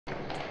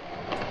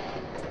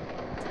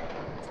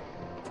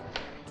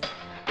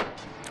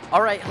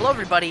Alright, hello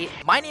everybody,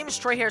 my name is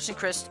Troy Harrison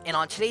Chriest, and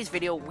on today's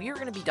video, we are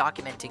going to be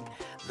documenting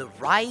the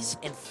rise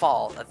and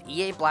fall of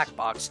EA Black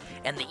Box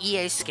and the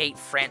EA Skate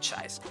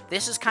franchise.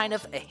 This is kind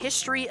of a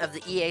history of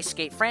the EA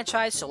Skate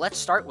franchise, so let's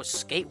start with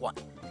Skate 1.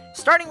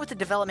 Starting with the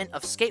development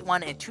of Skate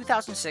 1 in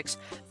 2006,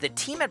 the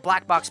team at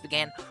Black Box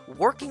began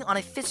working on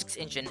a physics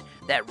engine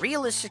that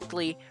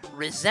realistically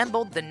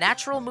resembled the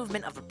natural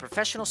movement of a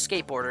professional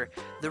skateboarder.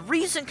 The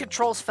reason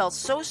controls felt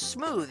so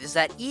smooth is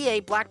that EA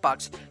Black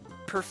Box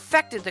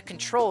perfected the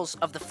controls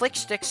of the flick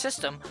stick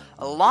system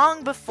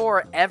long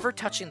before ever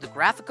touching the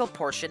graphical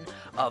portion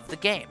of the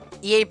game.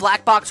 EA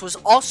Black Box was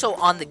also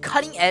on the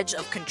cutting edge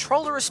of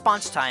controller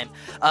response time.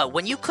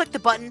 When you click the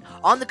button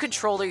on the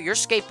controller, your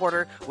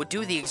skateboarder would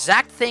do the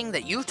exact thing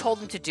that you told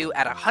him to do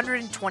at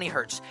 120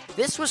 Hz.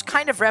 This was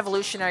kind of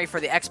revolutionary for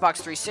the Xbox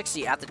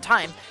 360 at the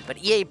time, but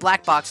EA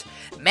Black Box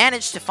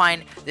managed to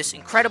find this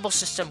incredible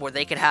system where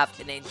they could have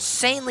an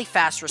insanely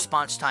fast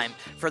response time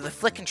for the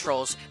flick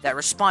controls that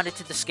responded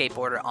to the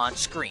skateboarder on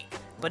screen.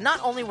 But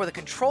not only were the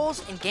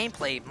controls and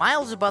gameplay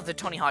miles above the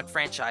Tony Hawk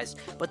franchise,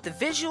 but the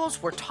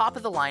visuals were top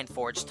of the line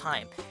for its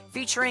time,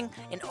 featuring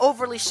an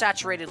overly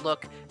saturated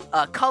look.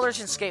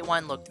 Colors in Skate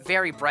 1 looked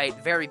very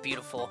bright, very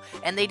beautiful,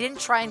 and they didn't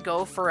try and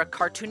go for a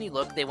cartoony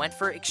look. They went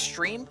for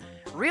extreme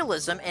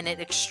realism, and it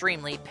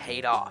extremely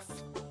paid off.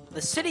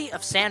 The city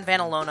of San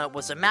Vanalona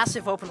was a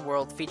massive open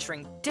world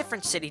featuring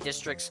different city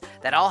districts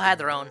that all had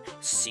their own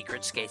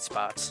secret skate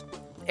spots.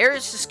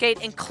 Areas to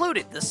skate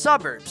included the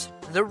suburbs,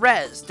 the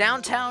res,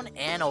 downtown,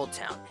 and Old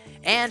Town.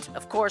 And,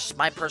 of course,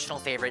 my personal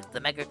favorite, the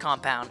Mega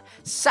Compound,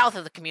 south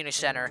of the community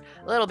center,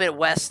 a little bit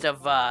west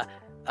of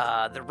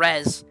the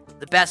res,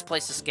 the best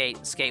place to skate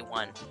in Skate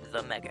 1,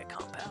 the Mega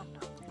Compound.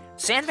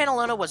 San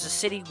Vanalona was a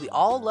city we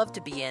all loved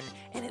to be in,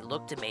 and it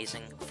looked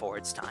amazing for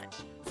its time.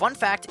 Fun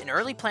fact, in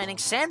early planning,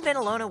 San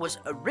Vanalona was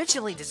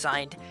originally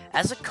designed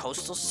as a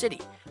coastal city,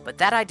 but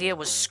that idea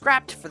was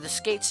scrapped for the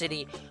skate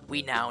city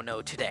we now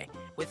know today.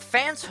 With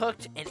fans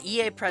hooked, and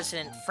EA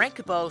president Frank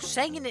Cabot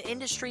saying in an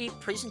industry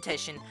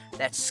presentation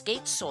that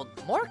Skate sold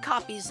more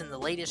copies than the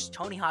latest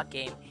Tony Hawk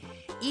game,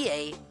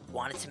 EA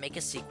wanted to make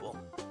a sequel,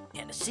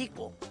 and a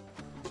sequel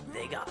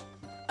they got.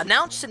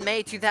 Announced in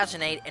May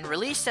 2008 and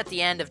released at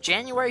the end of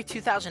January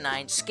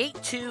 2009,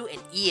 Skate 2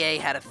 and EA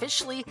had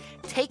officially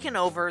taken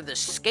over the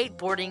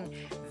skateboarding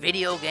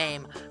video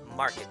game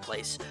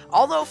marketplace.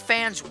 Although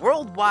fans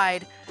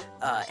worldwide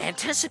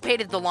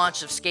anticipated the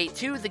launch of Skate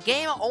 2, the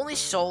game only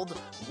sold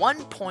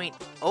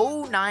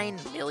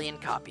 1.09 million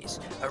copies,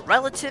 a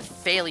relative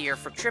failure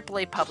for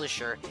AAA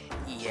publisher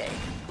EA.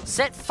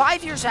 Set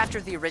 5 years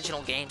after the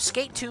original game,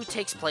 Skate 2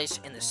 takes place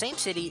in the same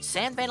city,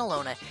 San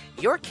Vanalona.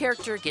 Your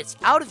character gets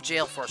out of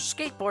jail for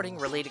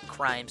skateboarding-related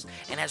crimes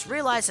and has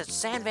realized that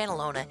San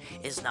Vanalona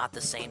is not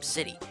the same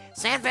city.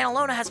 San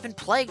Vanalona has been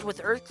plagued with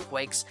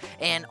earthquakes,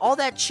 and all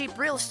that cheap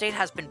real estate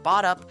has been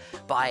bought up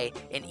by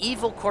an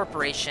evil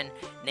corporation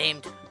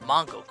named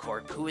Mongo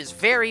Corp, who is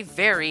very,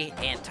 very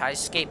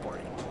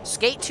anti-skateboarding.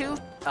 Skate 2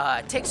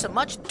 takes a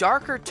much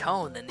darker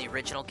tone than the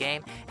original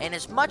game and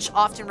is much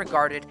often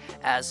regarded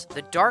as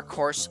the dark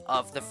horse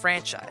of the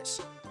franchise.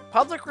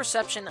 Public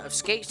reception of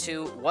Skate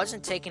 2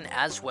 wasn't taken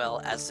as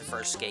well as the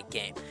first Skate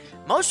game.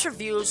 Most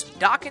reviews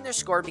docking their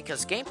score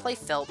because gameplay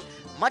felt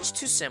much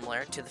too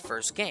similar to the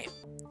first game.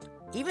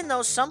 Even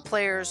though some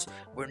players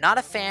were not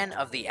a fan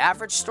of the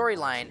average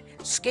storyline,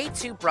 Skate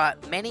 2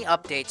 brought many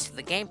updates to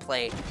the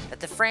gameplay that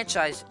the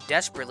franchise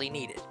desperately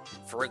needed.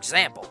 For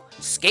example,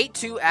 Skate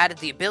 2 added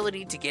the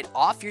ability to get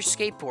off your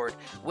skateboard,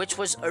 which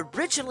was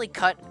originally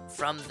cut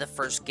from the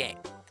first game,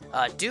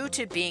 due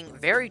to being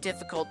very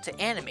difficult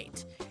to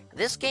animate.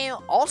 This game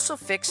also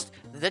fixed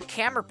the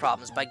camera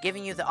problems by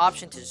giving you the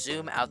option to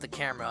zoom out the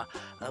camera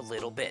a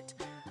little bit.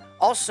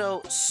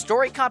 Also,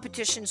 story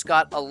competitions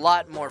got a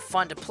lot more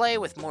fun to play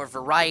with more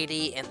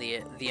variety in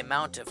the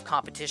amount of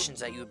competitions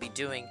that you would be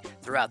doing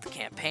throughout the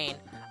campaign.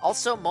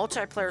 Also,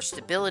 multiplayer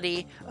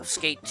stability of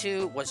Skate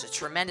 2 was a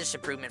tremendous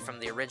improvement from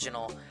the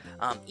original.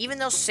 Even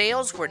though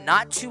sales were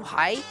not too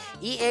high,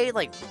 EA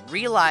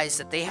realized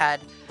that they had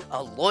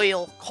a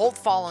loyal cult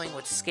following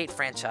with the Skate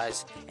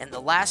franchise, and the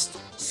last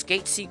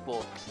Skate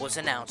sequel was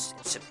announced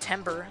in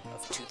September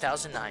of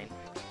 2009,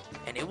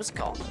 and it was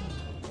called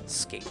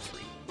Skate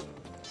 3.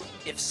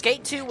 If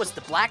Skate 2 was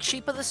the black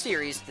sheep of the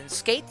series, then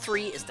Skate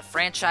 3 is the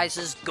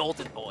franchise's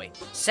golden boy.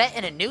 Set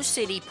in a new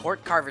city,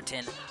 Port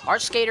Carverton, our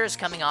skater is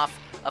coming off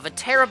of a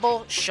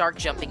terrible shark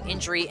jumping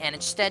injury and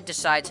instead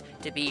decides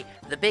to be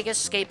the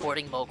biggest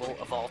skateboarding mogul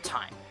of all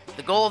time.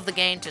 The goal of the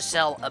game to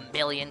sell 1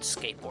 million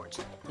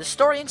skateboards. The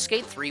story in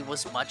Skate 3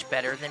 was much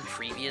better than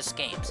previous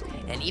games,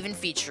 and even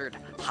featured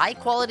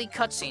high-quality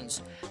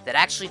cutscenes that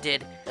actually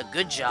did a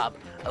good job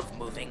of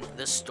moving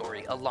the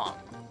story along.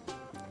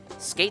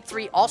 Skate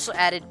 3 also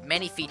added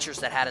many features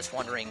that had us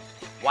wondering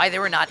why they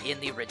were not in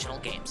the original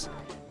games.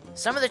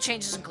 Some of the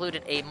changes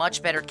included a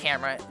much better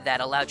camera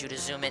that allowed you to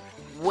zoom it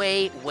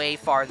way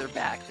farther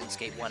back than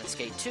Skate 1 and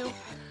Skate 2.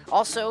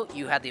 Also,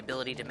 you had the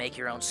ability to make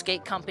your own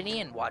skate company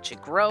and watch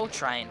it grow,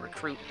 try and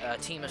recruit a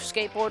team of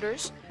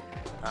skateboarders.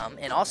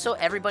 and also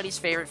everybody's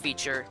favorite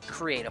feature,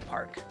 Create a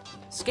Park.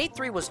 Skate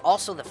 3 was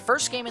also the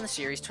first game in the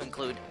series to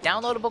include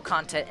downloadable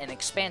content and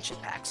expansion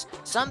packs,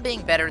 some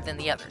being better than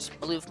the others.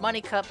 Maloof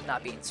Money Cup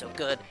not being so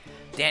good,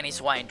 Danny's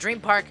Hawaiian Dream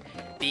Park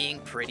being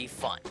pretty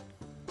fun.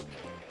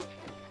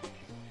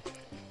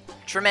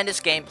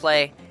 Tremendous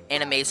gameplay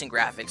and amazing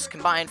graphics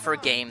combined for a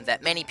game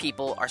that many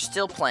people are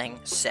still playing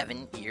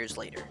 7 years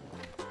later.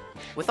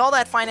 With all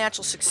that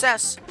financial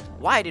success,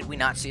 why did we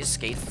not see a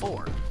Skate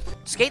 4?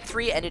 Skate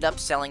 3 ended up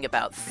selling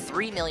about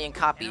 3 million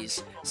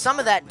copies, some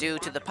of that due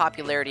to the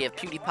popularity of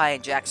PewDiePie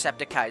and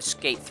Jacksepticeye's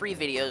Skate 3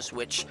 videos,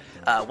 which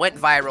went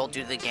viral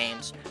due to the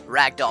game's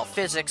ragdoll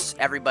physics.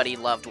 Everybody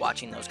loved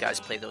watching those guys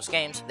play those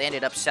games. They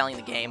ended up selling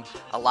the game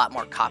a lot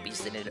more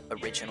copies than it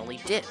originally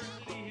did.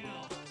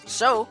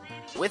 So,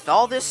 with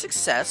all this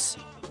success,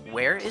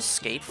 where is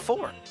Skate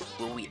 4?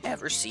 Will we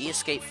ever see a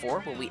Skate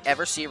 4? Will we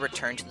ever see a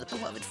return to the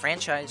beloved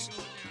franchise?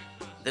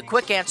 The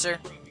quick answer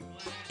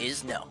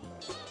is no.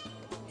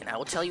 And I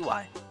will tell you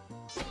why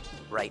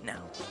right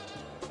now.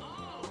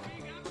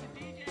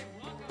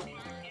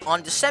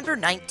 On December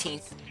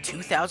 19th,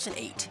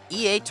 2008,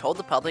 EA told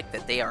the public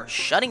that they are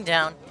shutting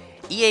down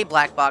EA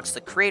Black Box,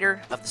 the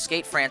creator of the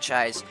Skate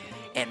franchise,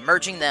 and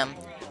merging them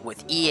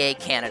with EA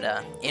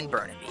Canada in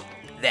Burnaby.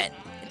 Then,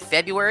 in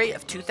February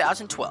of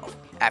 2012,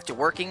 after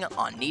working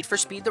on Need for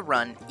Speed The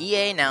Run,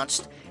 EA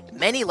announced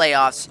many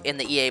layoffs in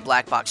the EA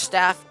Black Box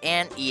staff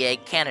and EA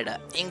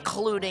Canada,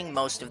 including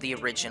most of the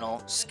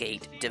original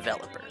Skate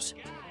developers.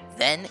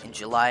 Then, in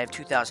July of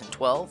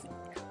 2012,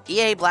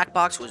 EA Black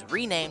Box was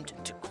renamed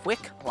to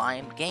Quick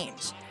Lime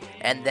Games,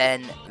 and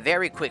then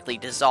very quickly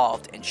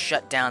dissolved and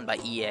shut down by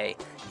EA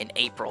in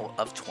April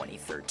of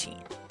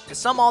 2013. To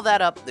sum all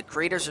that up, the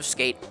creators of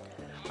Skate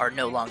are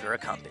no longer a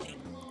company,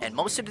 and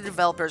most of the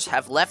developers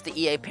have left the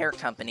EA parent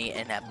company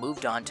and have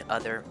moved on to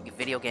other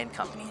video game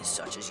companies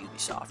such as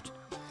Ubisoft.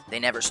 They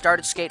never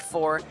started Skate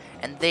 4,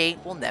 and they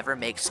will never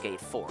make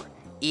Skate 4.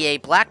 EA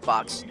Black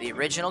Box, the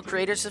original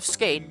creators of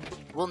Skate,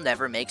 will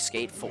never make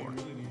Skate 4.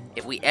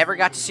 If we ever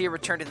got to see a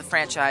return to the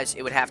franchise,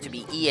 it would have to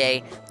be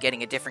EA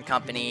getting a different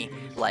company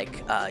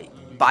like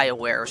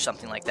BioWare or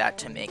something like that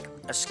to make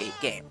a Skate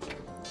game.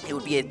 It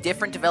would be a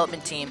different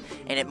development team,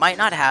 and it might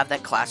not have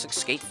that classic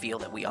Skate feel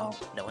that we all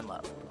know and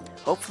love.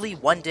 Hopefully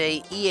one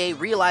day EA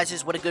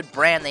realizes what a good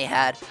brand they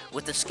had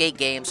with the Skate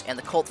games and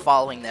the cult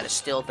following that is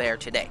still there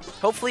today.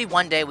 Hopefully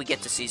one day we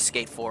get to see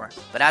Skate 4,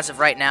 but as of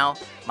right now,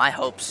 my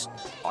hopes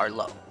are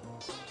low.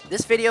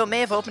 This video may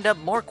have opened up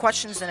more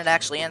questions than it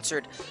actually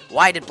answered.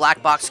 Why did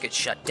Black Box get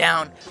shut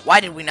down? Why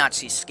did we not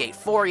see Skate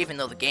 4 even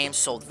though the game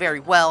sold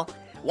very well?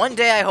 One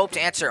day I hope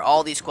to answer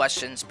all these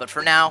questions, but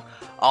for now,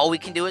 all we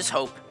can do is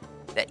hope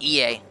that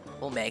EA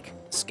will make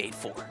Skate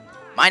 4.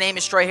 My name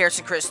is Troy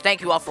Harrison Chris.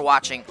 Thank you all for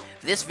watching.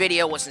 This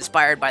video was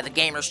inspired by the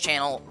Gvmers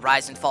channel,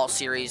 Rise and Fall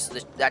series.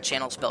 That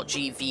channel is spelled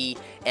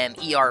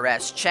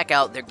GVMERS. Check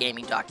out their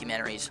gaming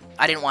documentaries.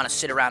 I didn't want to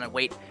sit around and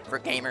wait for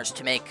Gvmers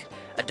to make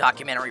a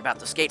documentary about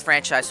the Skate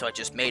franchise, so I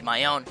just made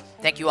my own.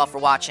 Thank you all for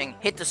watching.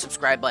 Hit the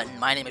subscribe button.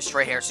 My name is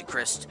Troy Harrison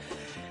Chris.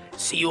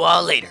 See you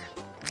all later.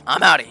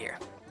 I'm out of here.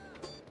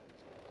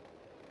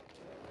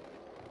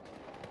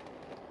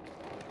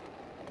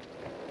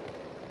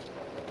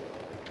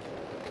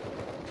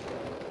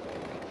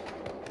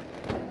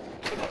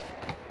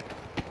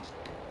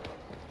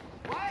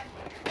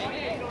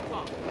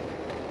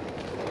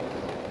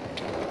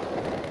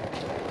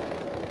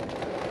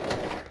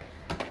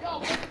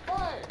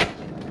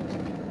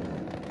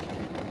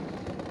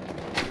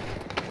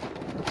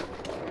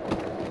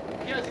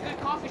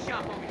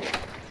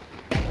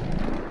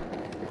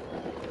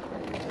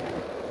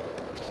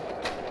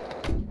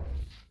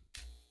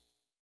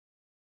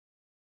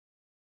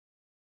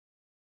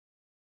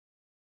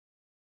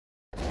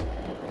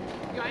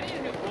 I need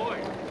a new board.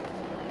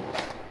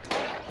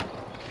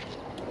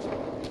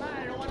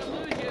 I don't want to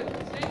lose you.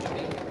 Stay with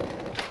me.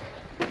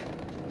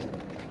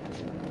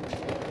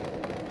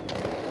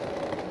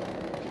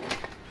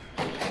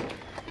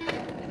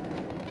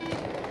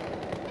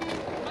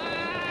 Come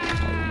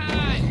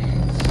on!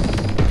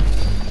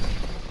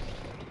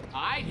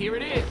 Alright, here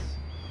it is.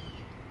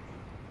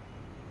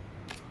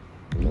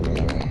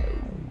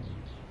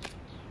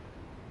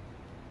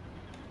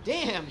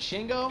 Damn,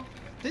 Shingo.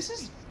 This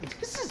is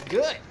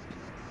good.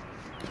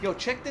 Yo,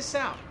 check this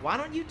out. Why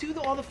don't you do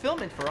all the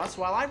filming for us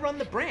while I run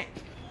the brand?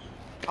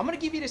 I'm gonna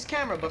give you this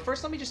camera, but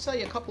first let me just tell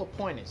you a couple of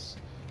pointers.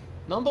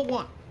 Number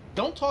one,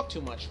 don't talk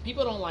too much.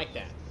 People don't like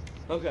that.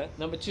 Okay.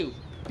 Number two,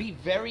 be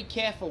very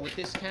careful with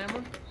this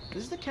camera.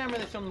 This is the camera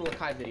they filmed the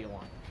Lakai video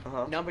on.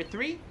 Uh-huh. Number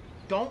three,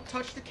 don't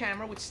touch the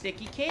camera with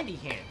sticky candy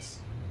hands.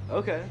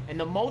 Okay. And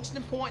the most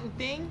important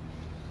thing,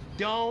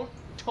 don't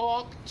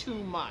talk too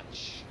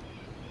much.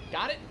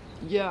 Got it?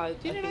 Yeah,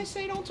 Didn't I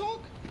say don't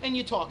talk? And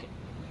you're talking.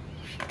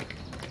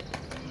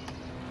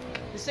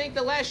 This ain't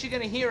the last you're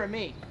gonna hear of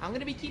me. I'm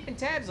gonna be keeping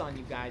tabs on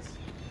you guys.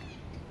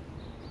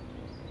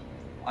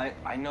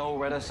 I know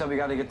Retta said we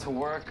gotta get to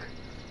work,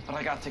 but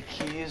I got the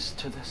keys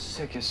to the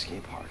sickest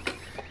skate park.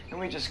 And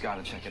we just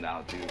gotta check it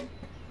out, dude.